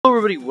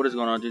everybody, what is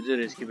going on, dudes? It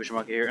is Kirby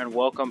here, and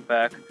welcome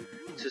back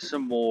to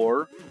some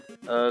more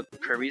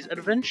Kirby's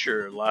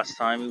Adventure. Last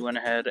time we went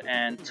ahead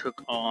and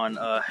took on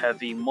a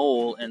heavy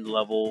mole in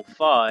level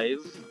 5,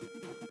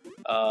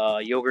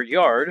 Yogurt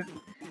Yard,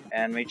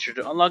 and made sure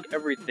to unlock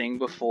everything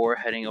before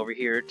heading over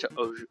here to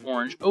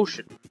Orange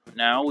Ocean.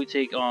 Now we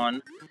take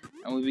on,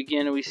 and we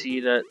begin, and we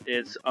see that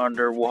it's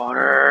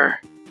underwater.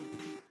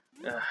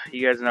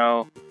 You guys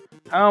know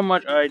how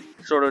much I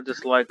sort of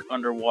dislike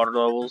underwater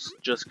levels,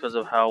 just because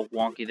of how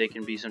wonky they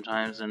can be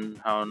sometimes and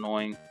how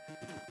annoying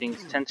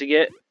things tend to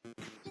get,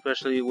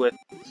 especially with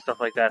stuff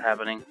like that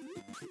happening.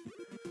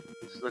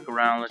 Let's look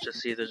around, let's just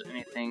see if there's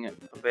anything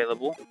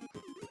available.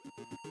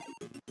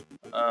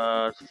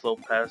 Let's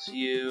float past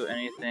you,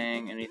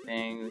 anything.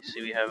 We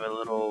see we have a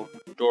little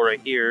door right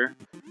here.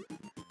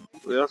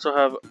 We also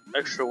have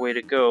extra way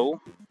to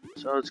go,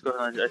 so let's go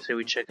ahead and I say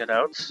we check it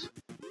out.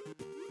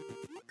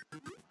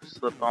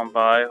 Slip on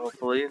by,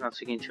 hopefully, not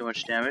taking too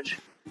much damage.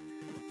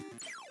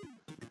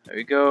 There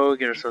we go,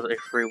 get ourselves a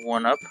free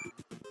 1-up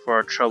for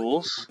our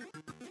troubles.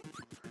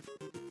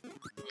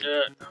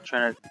 I'm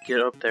trying to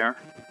get up there.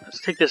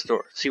 Let's take this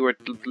door, see where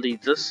it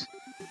leads us.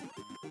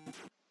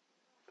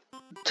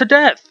 To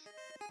death!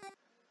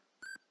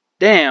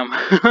 Damn!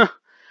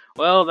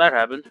 Well, that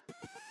happened.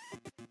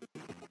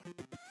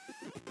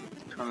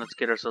 So let's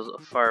get ourselves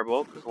a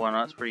fireball, because why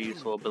not? It's a pretty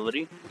useful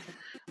ability.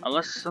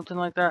 Unless something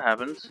like that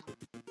happens,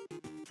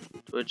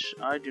 which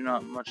I do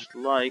not much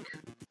like.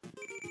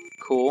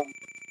 Cool.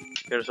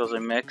 Get ourselves a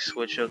mix,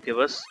 which will give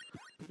us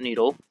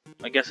needle.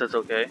 I guess that's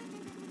okay.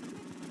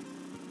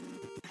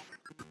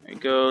 There you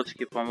go, to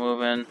keep on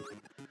moving.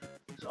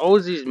 There's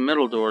always these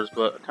middle doors,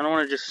 but I kind of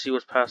want to just see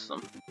what's past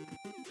them.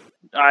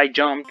 I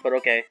jumped, but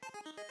okay.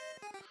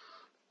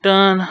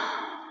 Done.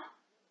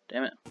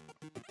 Damn it.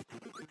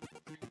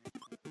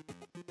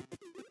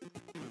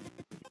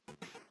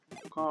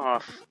 Fuck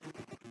off.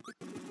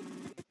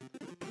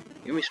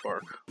 Give me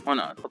Spark. Why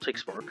not? I'll take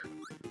Spark.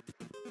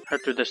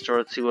 Head through this door,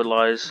 let's see what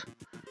lies.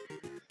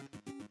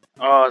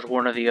 Oh, it's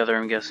one or the other,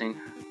 I'm guessing.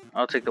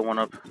 I'll take the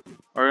 1-up.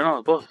 Or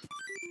no, both.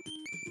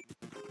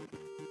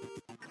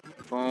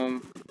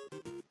 Boom.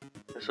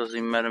 This was the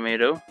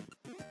Metamato.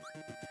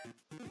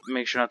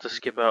 Make sure not to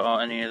skip out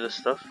on any of this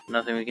stuff.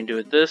 Nothing we can do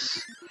with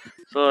this.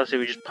 So let's say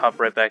we just pop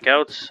right back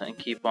out and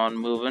keep on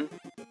moving.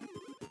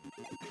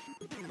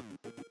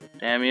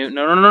 Damn you.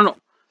 No.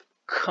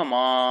 Come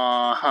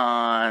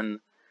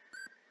on.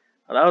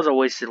 Well, that was a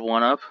wasted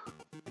 1-up.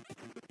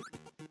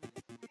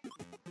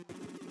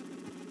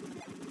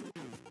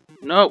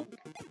 No!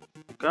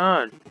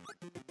 God.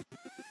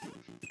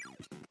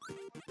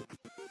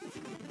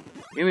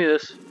 Give me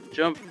this.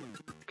 Jump.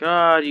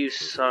 God, you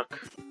suck.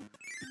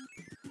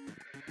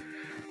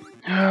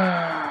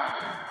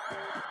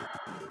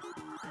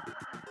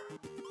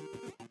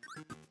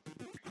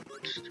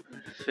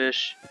 Stupid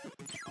fish.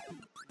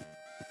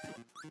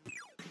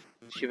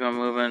 Keep on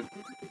moving.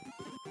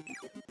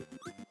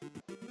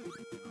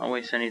 I don't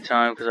waste any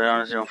time because I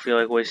honestly don't feel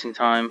like wasting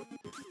time.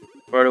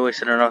 I've already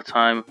wasted enough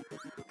time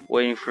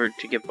waiting for it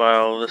to get by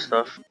all of this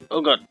stuff.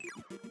 Oh god.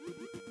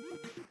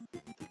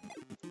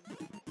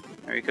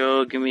 There we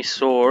go, give me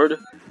sword.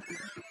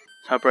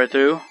 Hop right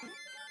through.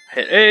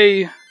 Hit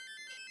A.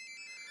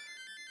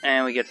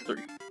 And we get to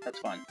 3. That's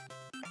fine.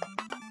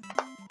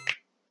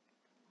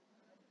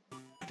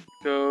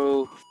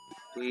 Go.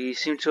 We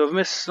seem to have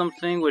missed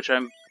something, which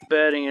I'm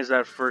betting is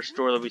that first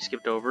door that we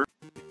skipped over.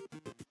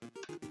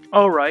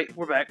 Alright,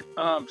 we're back.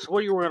 So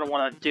what you're going to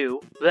want to do,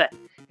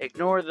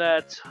 ignore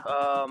that,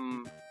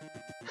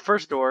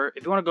 first door.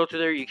 If you want to go through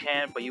there, you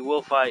can, but you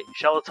will fight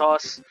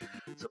Shalatos,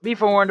 so be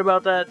forewarned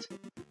about that.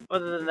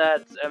 Other than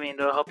that, I mean,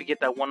 it'll help you get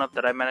that 1-up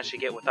that I managed to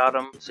get without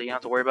him, so you don't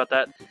have to worry about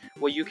that.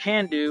 What you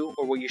can do,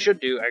 or what you should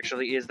do,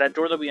 actually, is that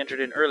door that we entered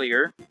in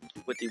earlier,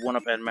 with the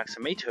 1-up and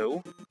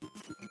Maxamato,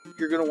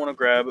 you're going to want to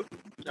grab,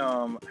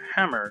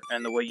 Hammer,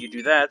 and the way you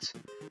do that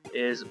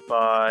is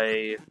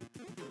by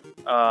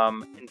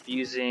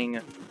infusing,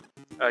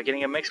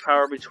 getting a mixed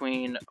power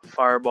between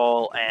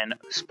Fireball and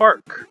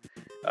Spark.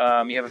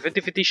 You have a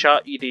 50-50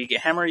 shot, either you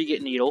get Hammer or you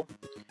get Needle,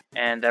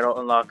 and that'll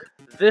unlock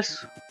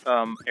this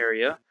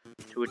area,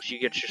 to which you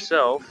get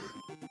yourself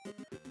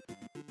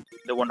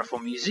the wonderful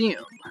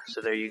museum.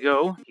 So there you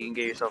go, you can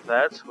get yourself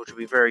that, which will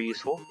be very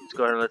useful. Let's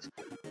go ahead and let's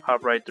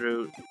hop right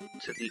through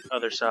to the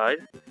other side,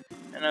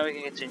 and now we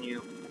can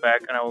continue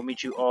back, and I will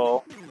meet you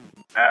all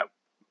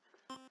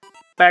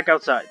back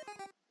outside.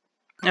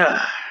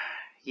 Yeah.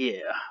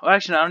 Well,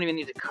 actually, I don't even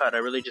need to cut. I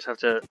really just have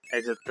to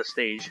exit the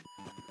stage.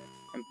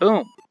 And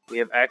boom! We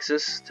have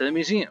access to the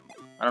museum.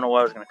 I don't know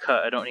why I was going to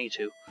cut. I don't need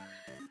to.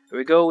 Here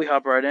we go. We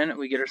hop right in.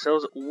 We get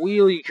ourselves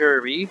Wheelie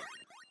Kirby.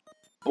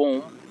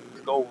 Boom.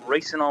 Let's go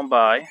racing on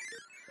by.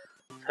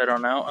 Let's head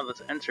on out and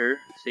let's enter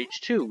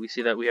stage 2. We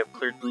see that we have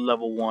cleared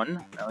level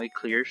 1. Now we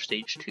clear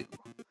stage 2.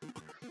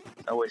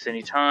 Don't waste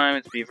any time.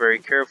 Let's be very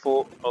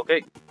careful.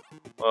 Okay.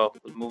 Well,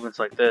 with movements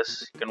like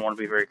this, you're going to want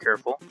to be very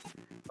careful.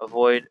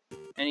 Avoid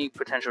any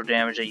potential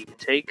damage that you can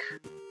take.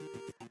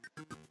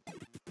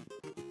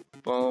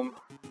 Boom.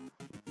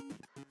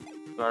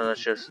 Well,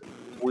 let's just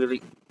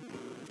wheelie.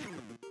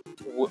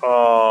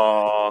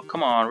 Oh,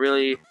 come on,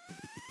 really?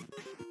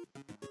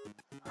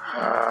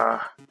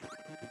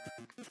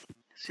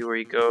 See where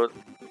you go.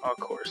 Oh, of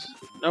course.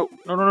 No,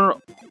 no, no, no,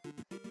 no.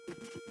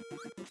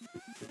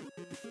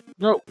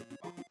 No.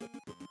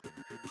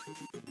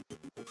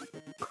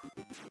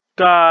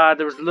 God,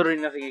 there was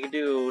literally nothing I could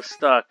do. It was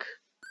stuck.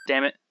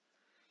 Damn it.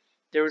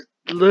 There was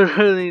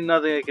literally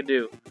nothing I could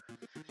do.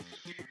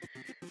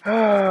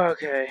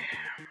 Okay.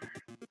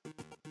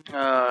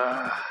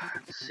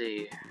 Let's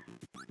see.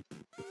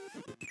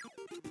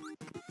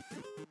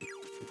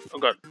 Oh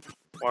god.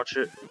 Watch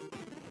it.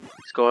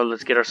 Let's go ahead,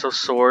 let's get ourselves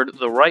sword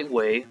the right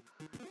way.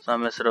 So I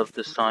mess it up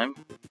this time.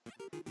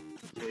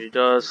 So he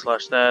does,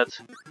 slash that.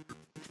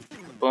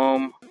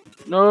 Boom.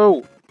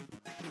 No!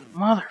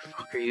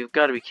 Motherfucker, you've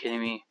gotta be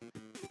kidding me.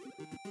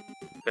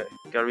 Okay,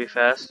 gotta be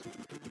fast.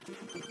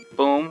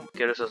 Boom,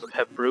 get ourselves a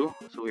pep brew,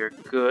 so we are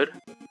good.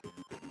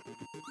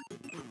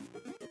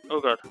 Oh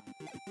god.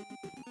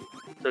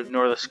 So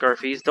ignore the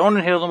Scarfies. Don't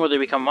inhale them or they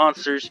become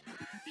monsters.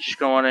 You're just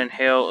gonna want to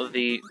inhale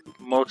the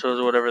Motos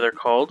or whatever they're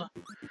called.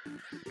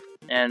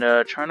 And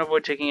trying to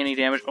avoid taking any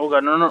damage. Oh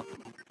god, no, no, no.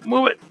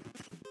 Move it!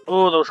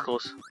 Oh, that was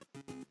close.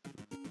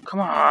 Come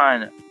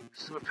on!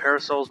 Stupid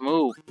parasols,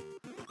 move.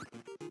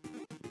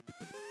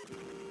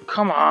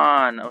 Come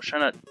on! I was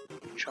trying to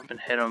jump and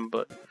hit him,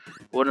 but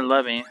it wouldn't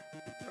let me.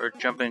 Or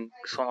jump and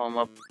swallow him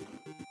up.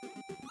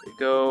 There you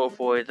go,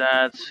 avoid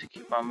that.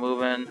 Keep on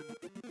moving.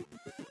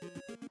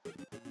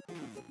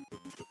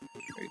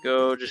 There you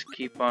go, just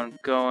keep on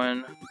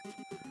going.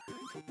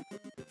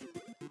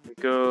 There we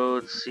go,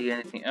 let's see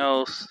anything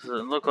else.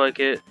 Doesn't look like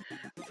it.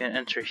 We can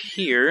enter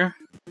here.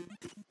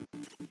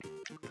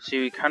 See,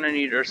 we kind of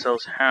need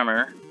ourselves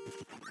hammer.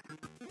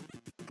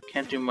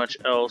 Can't do much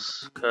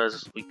else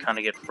because we kind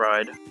of get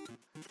fried.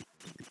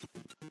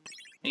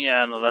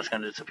 Yeah, no, that's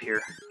gonna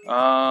disappear.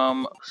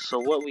 So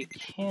what we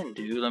can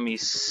do, let me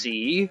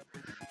see.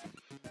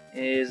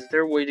 Is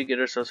there a way to get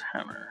ourselves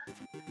hammer?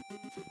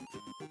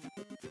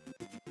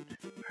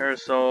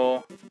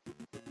 Parasol.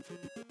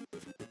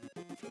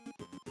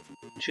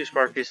 Two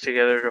Sparkies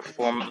together to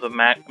form the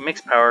mix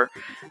power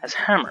as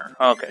hammer.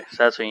 Okay,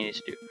 so that's what you need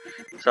to do.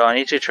 So I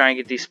need to try and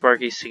get these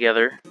Sparkies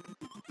together.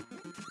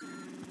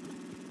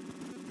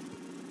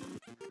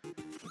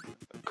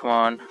 Come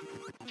on.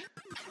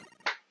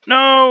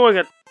 No, I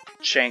got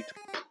shanked.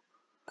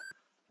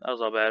 That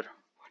was all bad.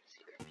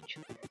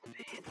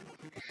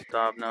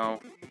 Stop,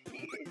 no.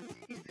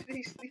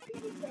 He's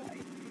sleeping inside.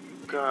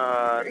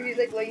 God. Or he's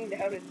like laying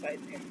down inside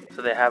there.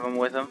 So they have him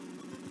with him?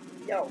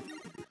 No.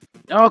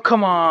 Oh,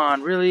 come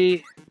on,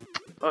 really?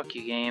 Fuck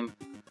you, game.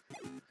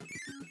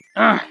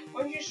 Why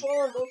don't you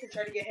swallow them both and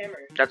try to get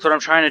hammered? That's what I'm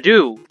trying to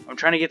do. I'm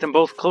trying to get them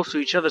both close to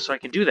each other so I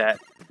can do that.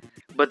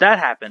 But that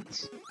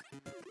happens.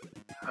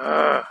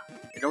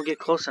 They don't get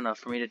close enough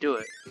for me to do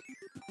it.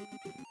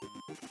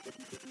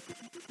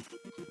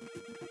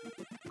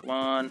 Come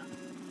on.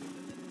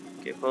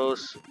 Get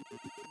close.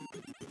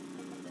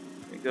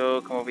 There you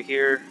go. Come over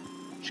here.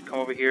 Just come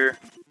over here.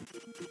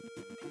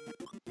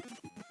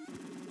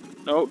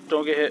 No,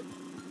 don't get hit.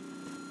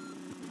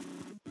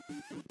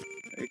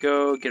 There you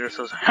go. Get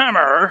ourselves a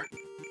hammer.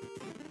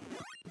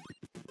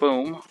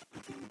 Boom.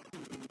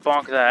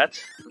 Bonk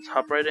that. Let's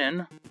hop right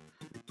in.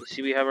 You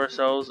see we have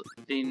ourselves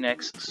the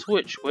next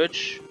switch,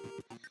 which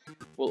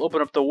will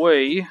open up the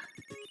way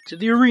to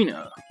the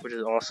arena, which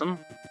is awesome.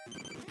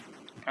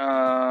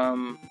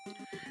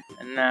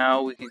 And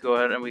now we can go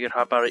ahead and we can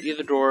hop out of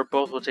either door.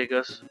 Both will take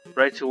us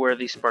right to where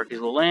these Sparkies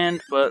will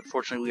land, but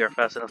fortunately we are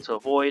fast enough to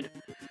avoid.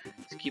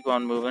 Let's keep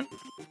on moving.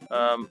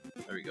 There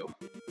we go.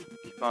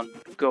 Keep on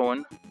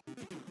going.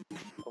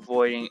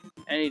 Avoiding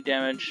any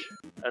damage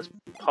as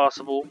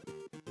possible.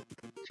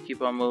 Let's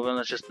keep on moving.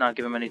 Let's just not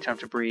give him any time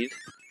to breathe.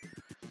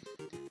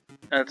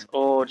 That's...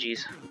 oh,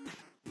 jeez.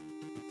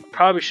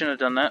 Probably shouldn't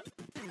have done that.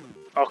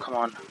 Oh, come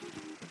on.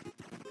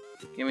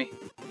 Gimme.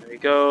 There you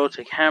go.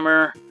 Take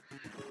hammer.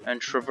 And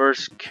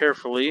traverse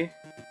carefully.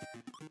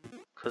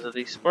 Because of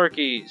these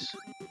Sparkies.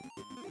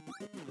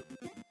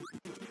 There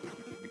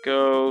we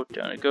go.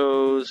 Down it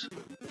goes.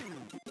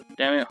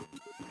 Damn it.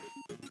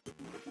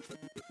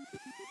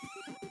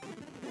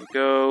 There we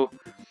go.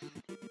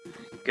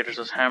 Get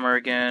ourselves hammer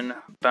again.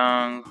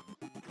 Bang.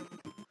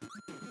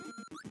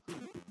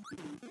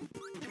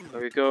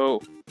 There we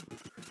go.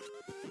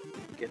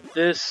 Get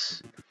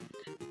this.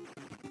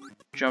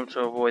 Jump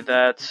to avoid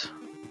that.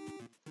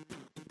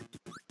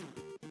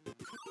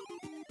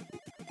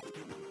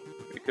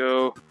 There we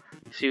go.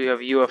 See, we have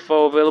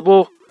UFO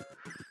available,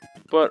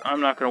 but I'm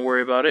not gonna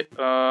worry about it.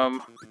 There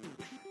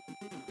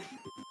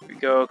we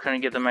go.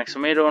 Couldn't get the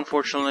Maxomato,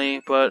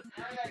 unfortunately, but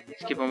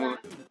let's keep on moving.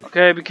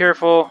 Okay, be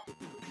careful.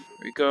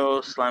 There we go.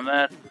 Slam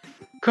that.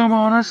 Come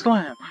on, I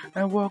slam,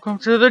 and welcome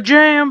to the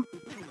jam.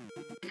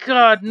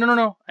 God, no, no,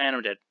 no. And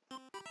I'm dead.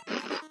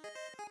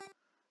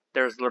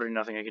 There's literally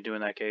nothing I could do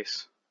in that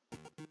case.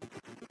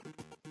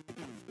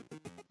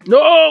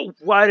 No!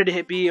 Why did it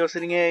hit B? I was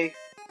hitting A.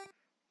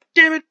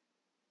 Damn it!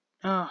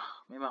 Oh,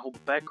 made my whole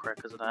back crack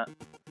because of that.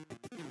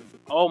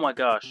 Oh my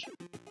gosh.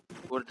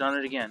 Would have done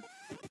it again.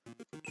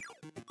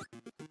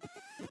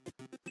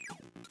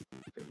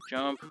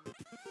 Jump.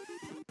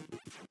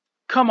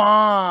 Come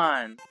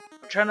on!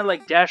 I'm trying to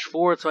like dash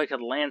forward so I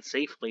can land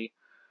safely.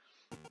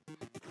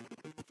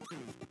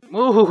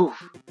 Move!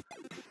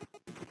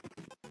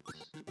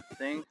 Stupid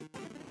thing.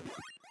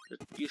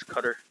 Just use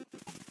cutter.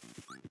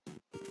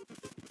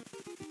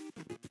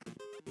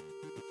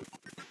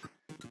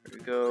 There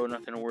we go,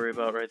 nothing to worry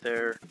about right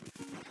there.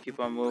 Keep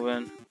on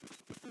moving.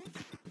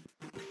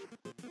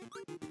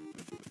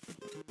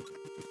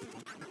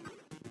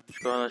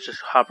 Let's just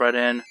hop right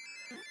in.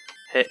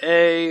 Hit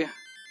A.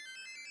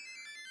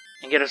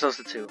 And get ourselves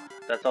to 2.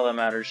 That's all that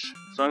matters.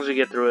 As long as we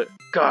get through it.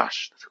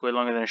 Gosh, that took way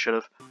longer than I should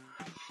have.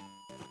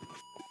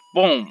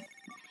 Boom!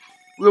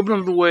 We open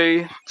up the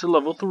way to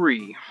level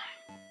 3.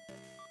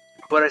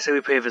 But I say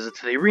we pay a visit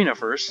to the arena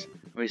first.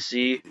 We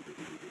see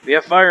we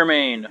have Fire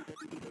Main.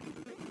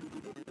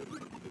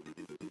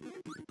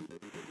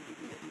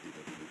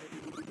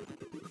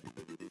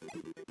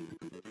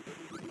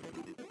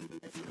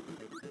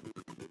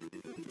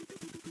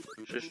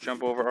 Just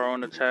jump over our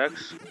own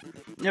attacks.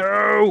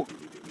 No!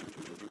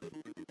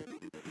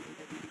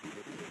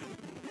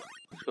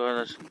 Let's go ahead,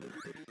 let's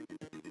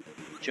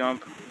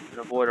jump and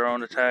avoid our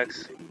own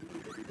attacks.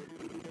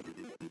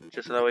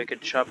 Just so that way we could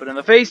chop it in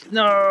the face.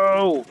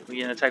 No! We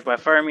get attacked by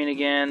Fire Main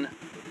again.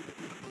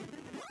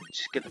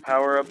 Just get the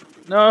power up.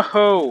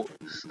 No!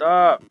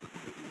 Stop!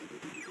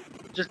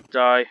 Just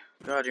die.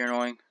 God, you're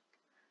annoying.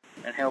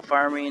 Inhale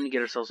Fire Main,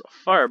 get ourselves a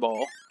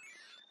Fireball.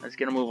 Let's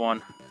get a move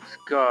on.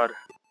 God.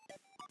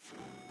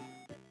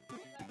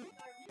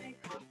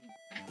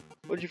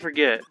 What'd you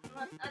forget?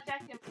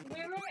 Attack him.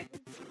 Wait a minute.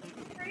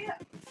 Hurry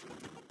up.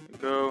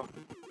 Go.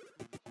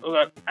 Oh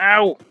god.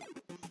 Ow!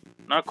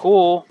 Not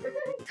cool.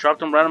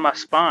 Dropped him right on my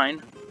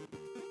spine.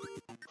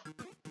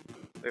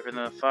 Wait for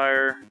the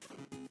fire.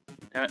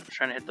 Damn it, I'm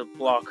trying to hit the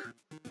block.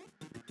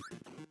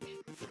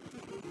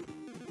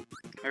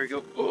 There we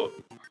go. Oh.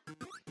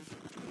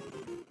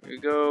 There we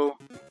go.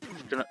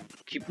 Just gonna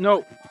keep.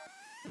 No!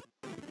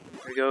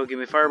 There we go. Give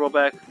me Fireball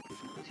back.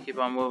 Let's keep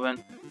on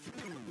moving.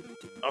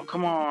 Oh,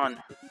 come on.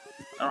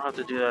 I don't have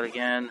to do that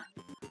again.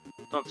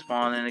 Don't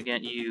spawn in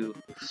again. You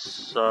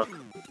suck.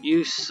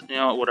 You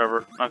know,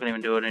 whatever. Not gonna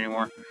even do it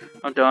anymore.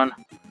 I'm done.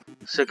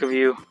 Sick of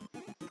you. I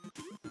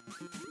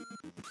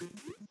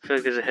feel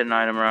like there's a hidden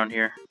item around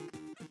here.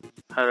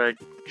 How did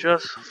I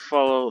just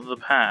follow the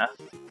path?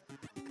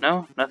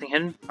 No? Nothing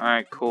hidden?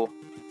 Alright, cool.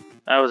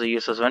 That was a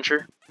useless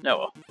venture. No,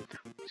 well.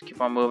 Just keep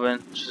on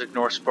moving. Just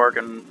ignore Spark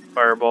and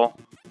Fireball.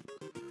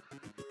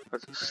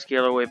 Let's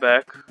scale our way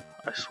back.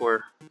 I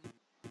swear.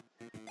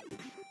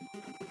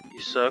 You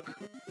suck.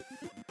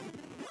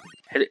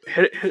 Hit it,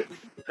 hit it, hit it.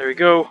 There we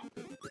go.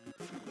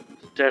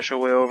 Dash our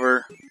way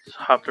over. Let's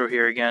hop through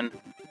here again.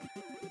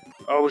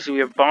 Obviously we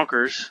have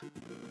Bonkers.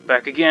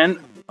 Back again.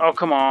 Oh,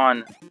 come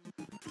on.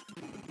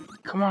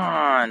 Come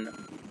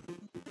on.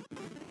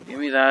 Give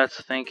me that.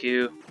 Thank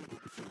you.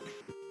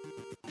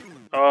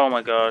 Oh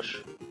my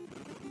gosh.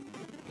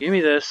 Give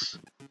me this.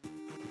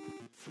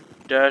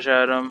 Dash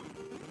at him.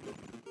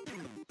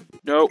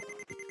 Nope.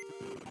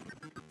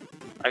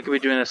 I could be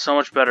doing this so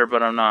much better,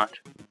 but I'm not.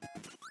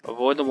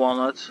 Avoid the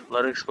walnuts.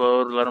 Let it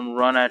explode. Let them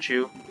run at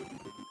you.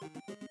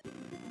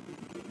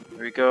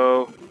 There we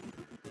go.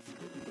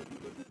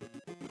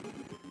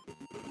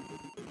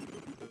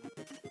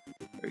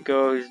 There we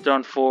go. He's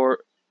done for.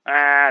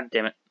 Ah,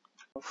 damn it.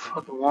 I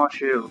fucking want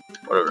you.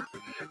 Whatever.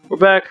 We're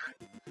back.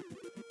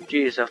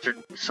 Jeez, after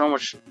so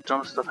much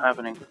dumb stuff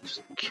happening.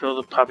 Just kill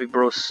the Poppy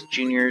Bros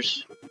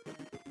Juniors.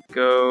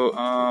 Go.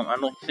 I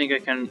don't think I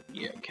can.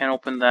 Yeah, can't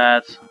open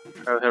that.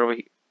 Try to head over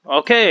here.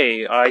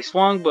 Okay, I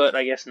swung, but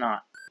I guess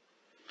not.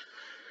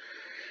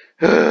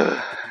 Do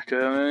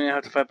I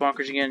have to fight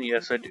Bonkers again?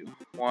 Yes, I do.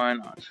 Why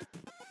not?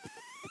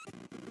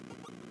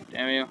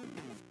 Damn you.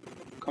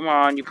 Come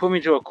on, you put me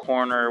to a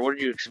corner. What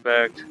did you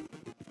expect?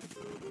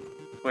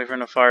 Wait for him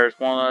to fire his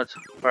walnuts.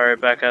 Fire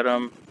it back at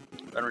him.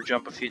 Let him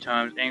jump a few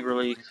times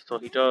angrily, because that's all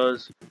he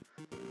does.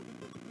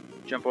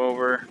 Jump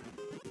over.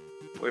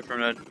 Wait for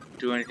him to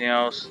do anything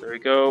else. There we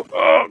go.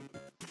 Oh!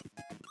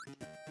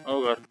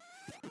 Oh god.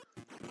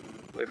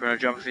 Wait for him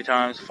to jump a few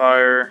times.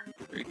 Fire.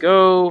 There we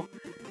go.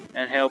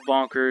 Inhale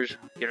Bonkers.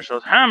 Get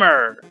ourselves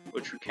Hammer!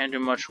 Which we can't do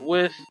much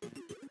with.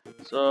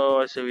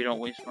 So I say we don't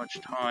waste much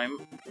time.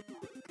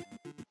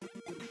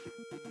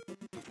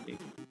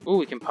 Ooh,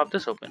 we can pop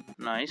this open.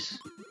 Nice.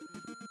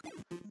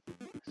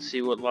 Let's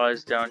see what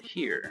lies down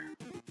here.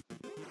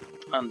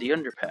 On the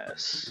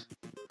underpass.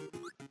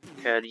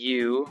 Had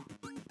you.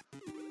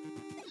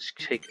 Just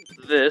take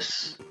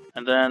this.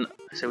 And then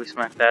I say we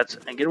smack that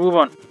and get a move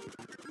on.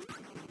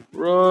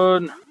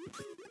 Run!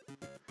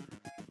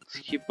 Let's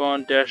keep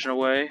on dashing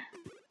away.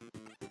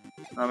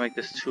 Let's not make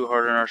this too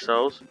hard on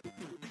ourselves.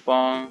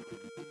 Bong.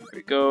 There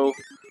we go.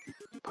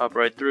 Pop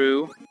right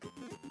through.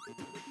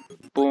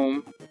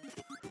 Boom.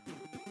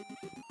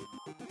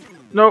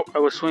 No, I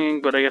was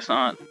swinging, but I guess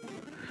not.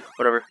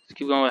 Whatever. Let's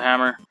keep going with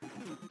hammer.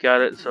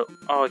 Got it. So,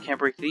 oh, I can't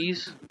break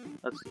these?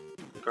 That's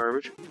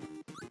garbage.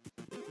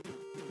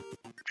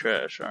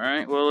 Trash.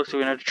 Alright, well, looks like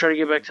we're gonna have to try to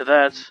get back to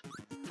that.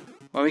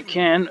 When we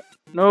can.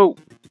 No!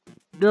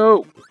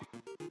 No!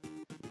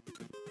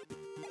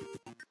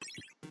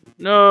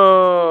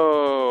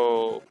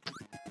 No!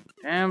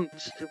 Damn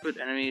stupid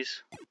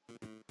enemies.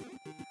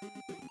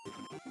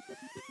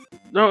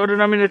 No, I did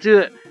not mean to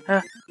do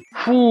that.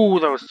 Whew,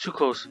 that was too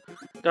close.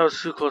 That was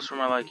too close for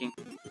my liking.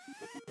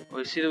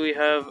 We see that we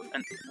have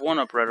an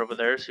 1-up right over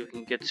there, so we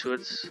can get to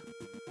it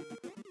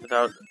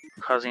without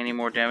causing any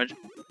more damage.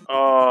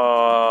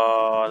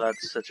 Oh,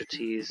 that's such a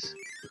tease.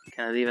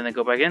 Can I leave and then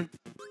go back in?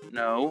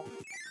 No.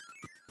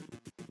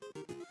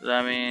 Does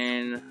that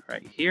mean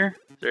right here?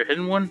 Is there a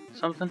hidden one?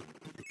 Something?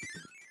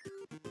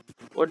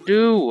 What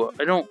do?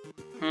 I don't...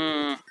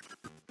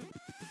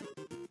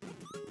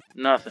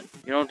 Nothing.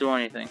 You don't do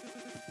anything.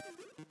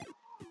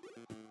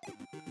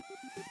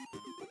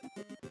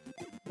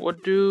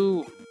 What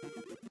do?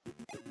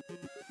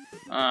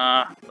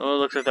 Oh, it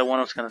looks like that one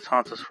was gonna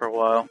taunt us for a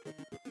while.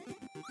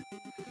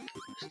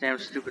 This damn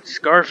stupid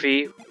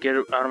Scarfy, get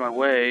it out of my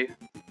way.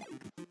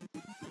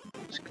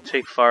 Just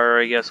take fire,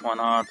 I guess, why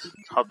not?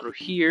 Let's hop through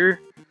here.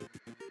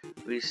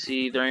 We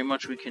see there ain't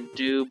much we can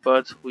do,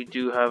 but we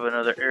do have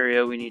another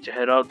area we need to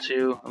head out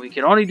to. And we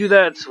can only do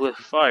that with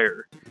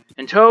fire.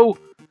 In tow!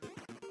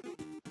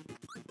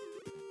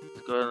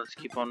 Let's go ahead, let's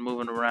keep on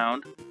moving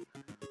around.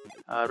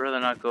 I'd rather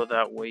not go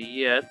that way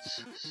yet.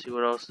 See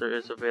what else there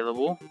is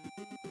available.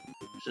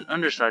 There's an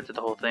underside to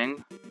the whole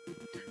thing.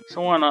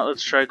 So why not,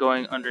 let's try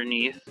going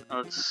underneath.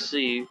 And let's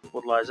see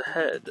what lies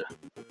ahead.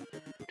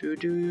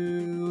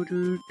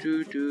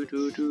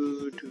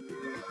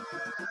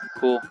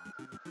 Cool.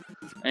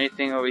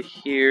 Anything over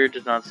here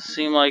does not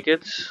seem like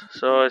it.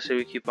 So I say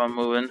we keep on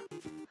moving.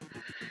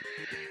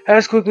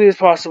 As quickly as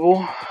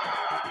possible.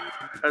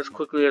 As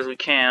quickly as we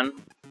can.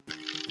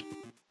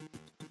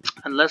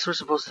 Unless we're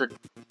supposed to...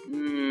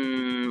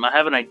 I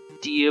have an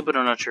idea, but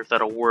I'm not sure if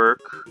that'll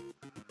work.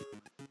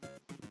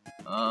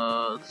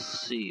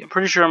 Let's see. I'm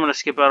pretty sure I'm going to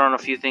skip out on a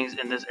few things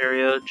in this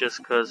area just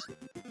because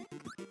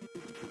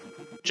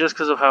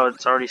of how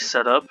it's already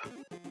set up.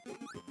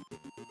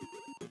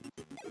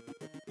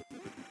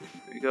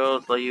 There we go.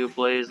 Let's let you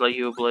ablaze, let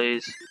you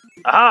ablaze.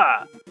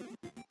 Aha!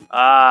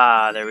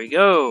 Ah, there we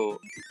go.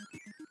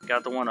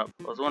 Got the 1-up.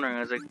 I was wondering, I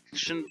was like,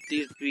 shouldn't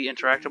these be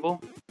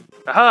interactable?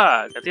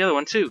 Aha! Got the other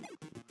one too.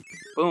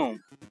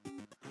 Boom.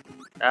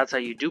 That's how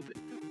you dupe it.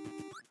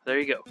 There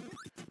you go.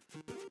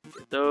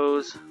 Get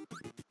those.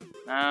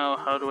 Now,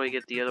 how do I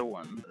get the other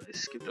one that I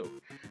skipped over?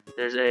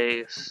 There's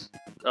a...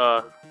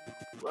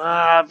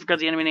 I forgot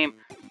the enemy name.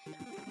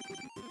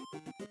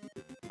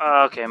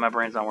 Okay, my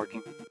brain's not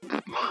working.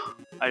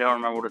 I don't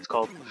remember what it's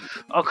called.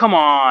 Oh, come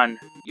on!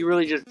 You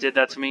really just did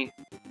that to me.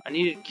 I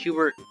needed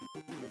Cubert.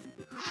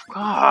 Fuck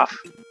off!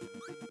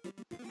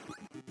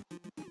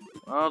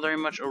 Well, there ain't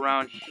much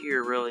around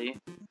here, really.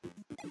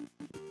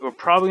 We're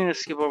probably gonna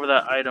skip over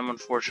that item,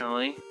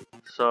 unfortunately.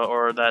 So,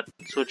 or that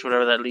switch,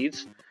 whatever that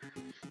leads.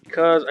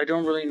 Because I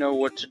don't really know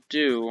what to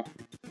do,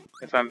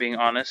 if I'm being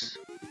honest.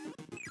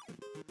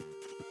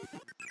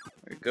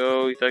 There we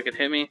go, you thought you could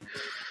hit me?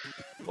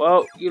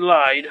 Well, you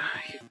lied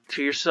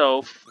to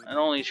yourself, and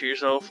only to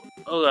yourself.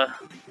 Oh, God.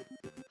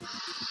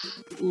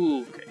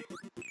 Ooh, okay.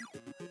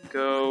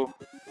 Go.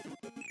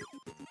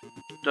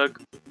 Duck.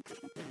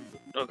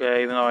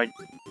 Okay, even though I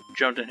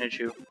jumped and hit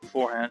you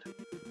beforehand.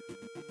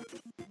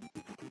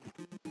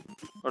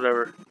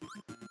 Whatever.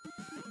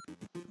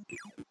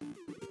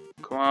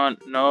 Come on,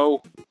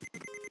 no.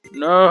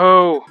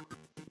 No!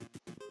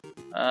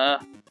 Well,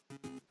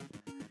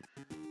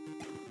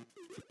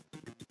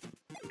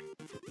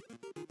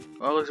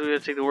 looks like we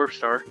gotta take the warp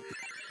star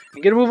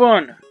and get a move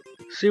on.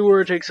 See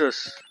where it takes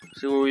us.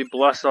 See where we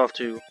blast off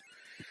to.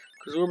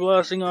 Because we're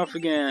blasting off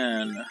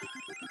again.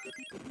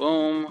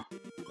 Boom.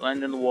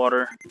 Land in the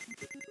water.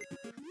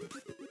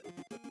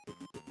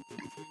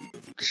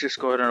 Let's just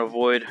go ahead and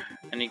avoid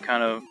any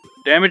kind of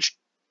damage.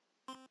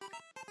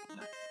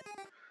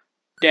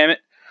 Damn it.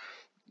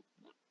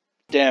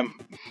 Damn.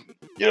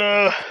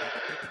 Yeah.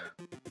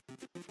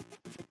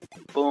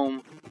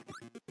 Boom.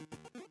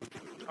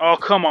 Oh,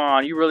 come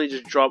on. You really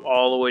just dropped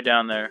all the way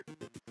down there.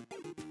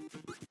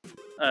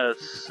 That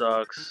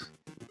sucks.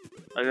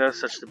 Like, that's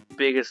such the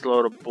biggest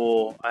load of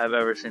bull I have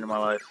ever seen in my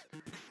life.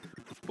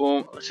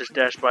 Boom. Let's just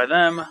dash by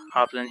them.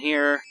 Hop in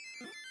here.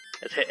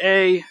 Let's hit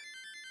A.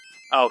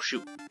 Oh,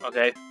 shoot.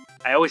 Okay.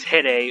 I always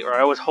hit A, or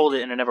I always hold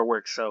it and it never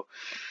works, so...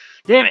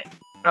 Damn it!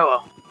 Oh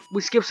well.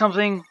 We skipped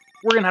something.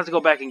 We're gonna have to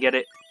go back and get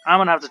it. I'm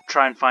gonna have to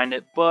try and find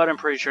it, but I'm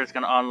pretty sure it's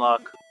gonna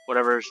unlock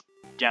whatever's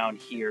down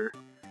here.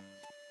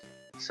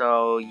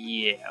 So,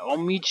 yeah. I'll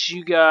meet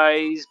you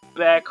guys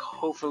back,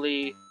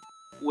 hopefully,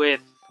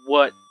 with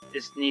what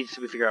needs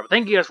to be figured out. But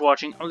thank you guys for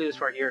watching. I'll leave this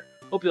part here.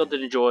 Hope you all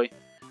did enjoy.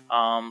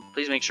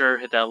 Please make sure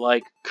hit that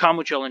like, comment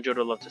what you all enjoyed.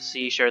 I'd love to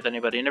see, share with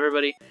anybody and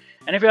everybody.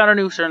 And if you're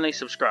new, certainly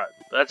subscribe.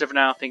 But that's it for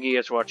now. Thank you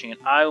guys for watching,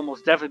 and I will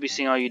most definitely be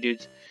seeing all you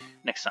dudes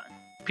next time.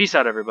 Peace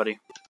out, everybody.